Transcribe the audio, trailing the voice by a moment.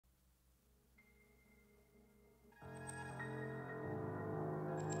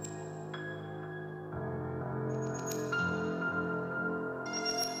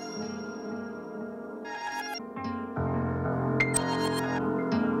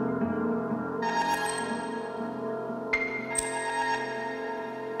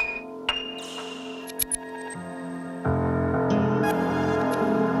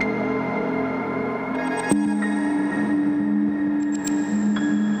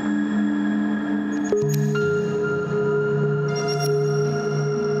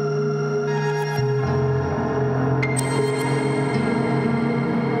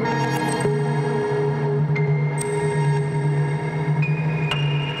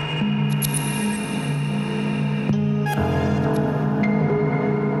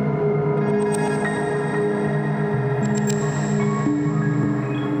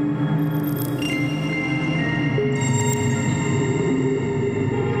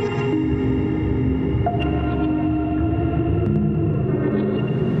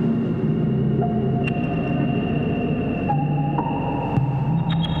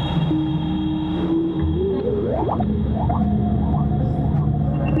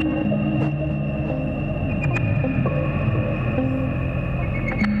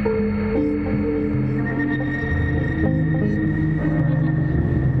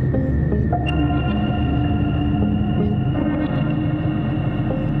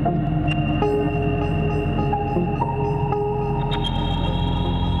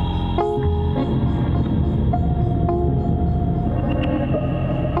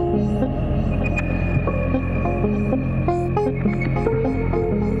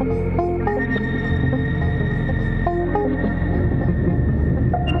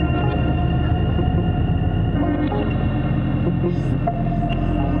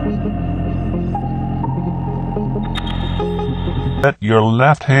let your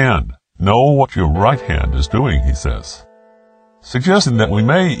left hand know what your right hand is doing, he says, suggesting that we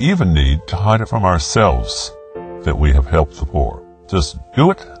may even need to hide it from ourselves that we have helped the poor. Just do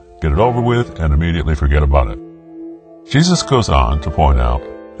it, get it over with, and immediately forget about it. Jesus goes on to point out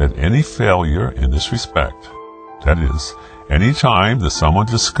that any failure in this respect, that is, any time that someone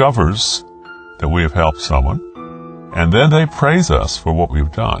discovers that we have helped someone, and then they praise us for what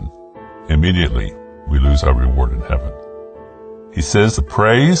we've done, immediately we lose our reward in heaven. He says the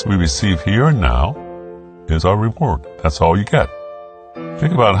praise we receive here and now is our reward. That's all you get.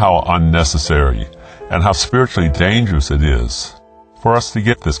 Think about how unnecessary and how spiritually dangerous it is for us to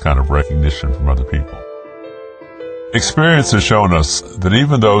get this kind of recognition from other people. Experience has shown us that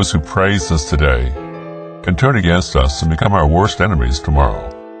even those who praise us today can turn against us and become our worst enemies tomorrow.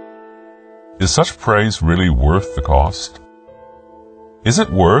 Is such praise really worth the cost? Is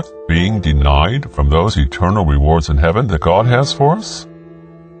it worth being denied from those eternal rewards in heaven that God has for us?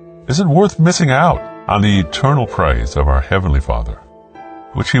 Is it worth missing out on the eternal praise of our Heavenly Father,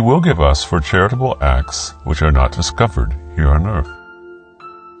 which He will give us for charitable acts which are not discovered here on earth?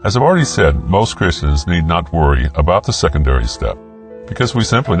 As I've already said, most Christians need not worry about the secondary step, because we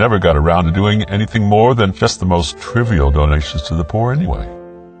simply never got around to doing anything more than just the most trivial donations to the poor anyway.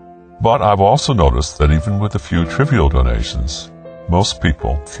 But I've also noticed that even with a few trivial donations, most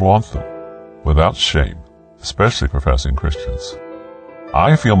people flaunt them without shame, especially professing Christians.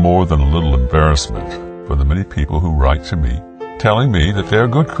 I feel more than a little embarrassment for the many people who write to me telling me that they're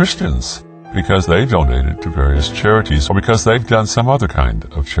good Christians because they donated to various charities or because they've done some other kind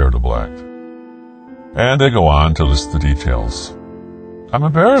of charitable act. And they go on to list the details. I'm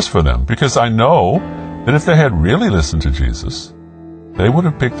embarrassed for them because I know that if they had really listened to Jesus, they would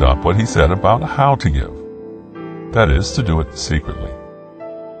have picked up what He said about how to give. That is, to do it secretly.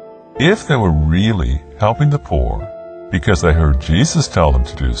 If they were really helping the poor because they heard Jesus tell them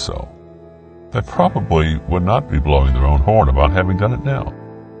to do so, they probably would not be blowing their own horn about having done it now.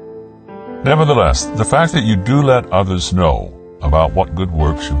 Nevertheless, the fact that you do let others know about what good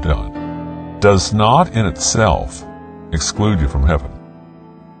works you've done does not in itself exclude you from heaven.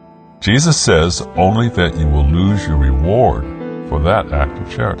 Jesus says only that you will lose your reward for that act of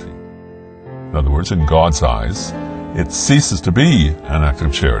charity. In other words, in God's eyes, it ceases to be an act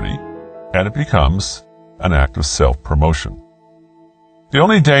of charity, and it becomes an act of self-promotion. The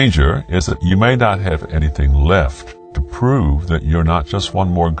only danger is that you may not have anything left to prove that you're not just one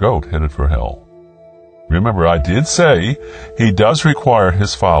more goat headed for hell. Remember, I did say He does require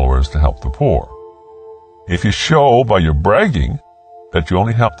His followers to help the poor. If you show by your bragging that you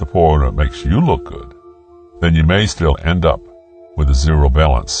only help the poor and it makes you look good, then you may still end up with a zero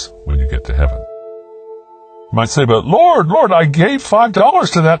balance when you get to heaven. You might say, but Lord, I gave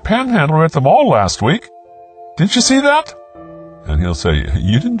 $5 to that panhandler at the mall last week. Didn't you see that? And He'll say,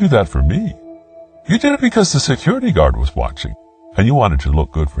 you didn't do that for me. You did it because the security guard was watching, and you wanted to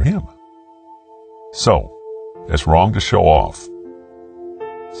look good for him. So, it's wrong to show off.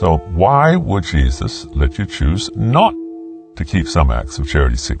 So why would Jesus let you choose not to keep some acts of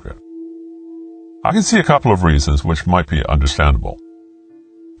charity secret? I can see a couple of reasons which might be understandable.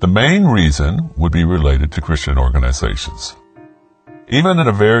 The main reason would be related to Christian organizations. Even in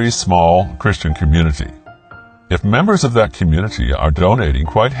a very small Christian community, if members of that community are donating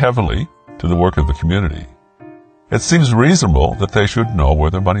quite heavily to the work of the community, it seems reasonable that they should know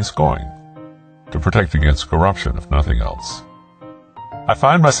where their money's going, to protect against corruption, if nothing else. I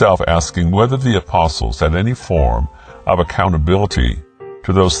find myself asking whether the apostles had any form of accountability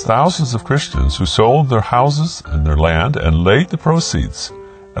to those thousands of Christians who sold their houses and their land and laid the proceeds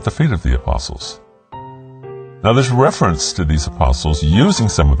at the feet of the apostles. Now there's reference to these apostles using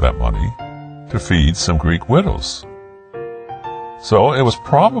some of that money to feed some Greek widows. So it was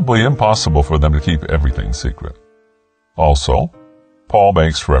probably impossible for them to keep everything secret. Also, Paul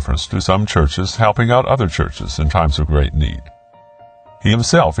makes reference to some churches helping out other churches in times of great need. He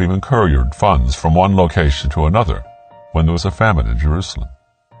himself even couriered funds from one location to another when there was a famine in Jerusalem.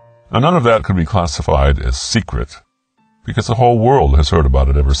 Now none of that could be classified as secret, because the whole world has heard about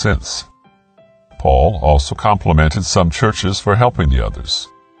it ever since. Paul also complimented some churches for helping the others,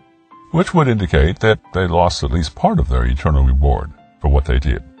 which would indicate that they lost at least part of their eternal reward for what they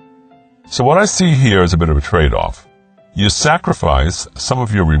did. So what I see here is a bit of a trade-off. You sacrifice some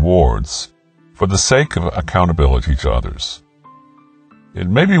of your rewards for the sake of accountability to others. It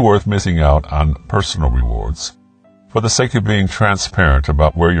may be worth missing out on personal rewards for the sake of being transparent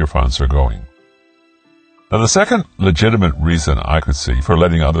about where your funds are going. Now, the second legitimate reason I could see for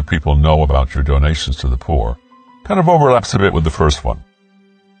letting other people know about your donations to the poor kind of overlaps a bit with the first one.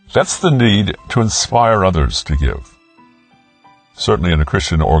 That's the need to inspire others to give. Certainly in a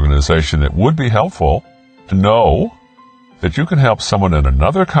Christian organization, it would be helpful to know that you can help someone in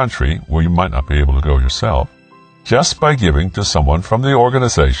another country where you might not be able to go yourself just by giving to someone from the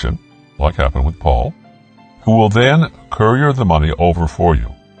organization, like happened with Paul, who will then courier the money over for you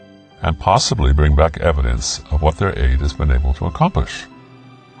and possibly bring back evidence of what their aid has been able to accomplish.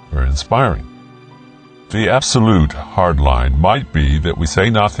 Very inspiring. The absolute hard line might be that we say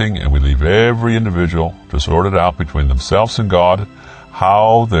nothing and we leave every individual to sort it out between themselves and God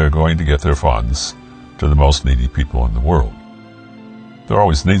how they're going to get their funds to the most needy people in the world. There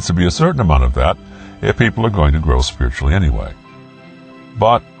always needs to be a certain amount of that if people are going to grow spiritually anyway.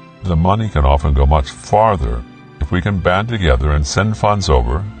 But the money can often go much farther if we can band together and send funds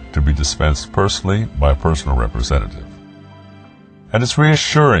over to be dispensed personally by a personal representative. And it's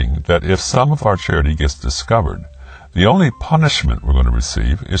reassuring that if some of our charity gets discovered, the only punishment we're going to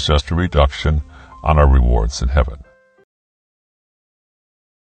receive is just a reduction on our rewards in heaven.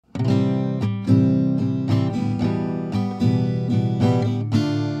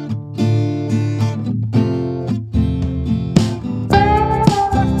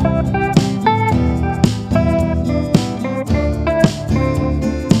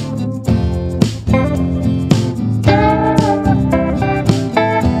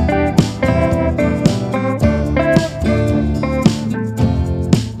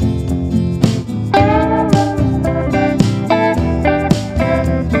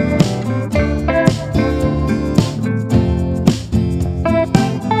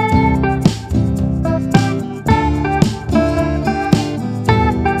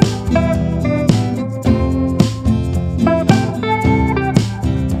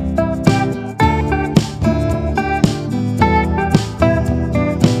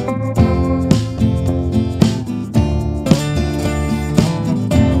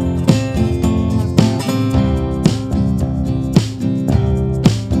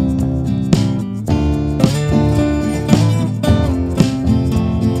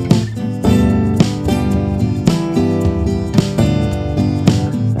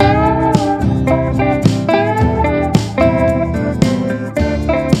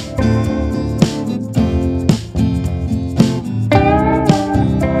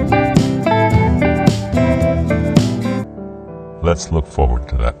 Let's look forward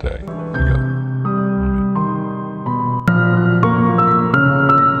to that day together.